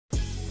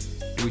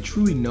Do we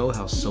truly know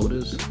how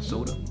soda's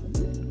soda?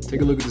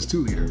 Take a look at this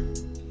 2 liter.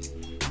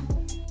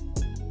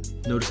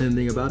 Notice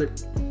anything about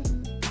it?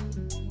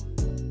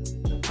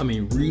 I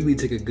mean, really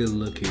take a good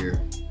look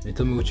here and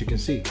tell me what you can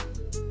see.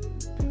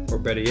 Or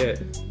better yet,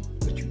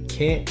 what you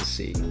can't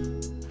see.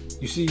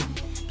 You see,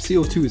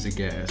 CO2 is a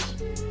gas,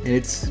 and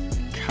it's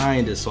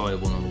kinda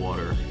soluble in the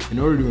water. In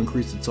order to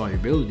increase its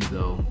solubility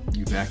though,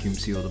 you vacuum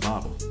seal the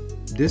bottle.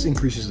 This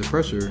increases the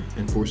pressure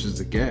and forces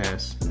the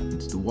gas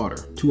into the water.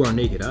 To our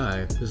naked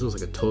eye, this looks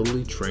like a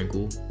totally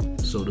tranquil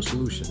soda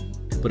solution.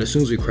 But as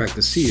soon as we crack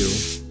the seal,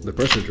 the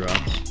pressure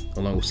drops,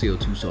 along with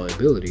CO2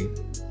 solubility.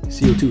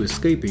 CO2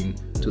 escaping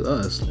to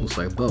us looks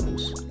like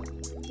bubbles.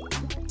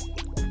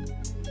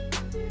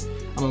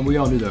 I mean, we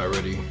all knew that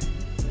already,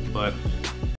 but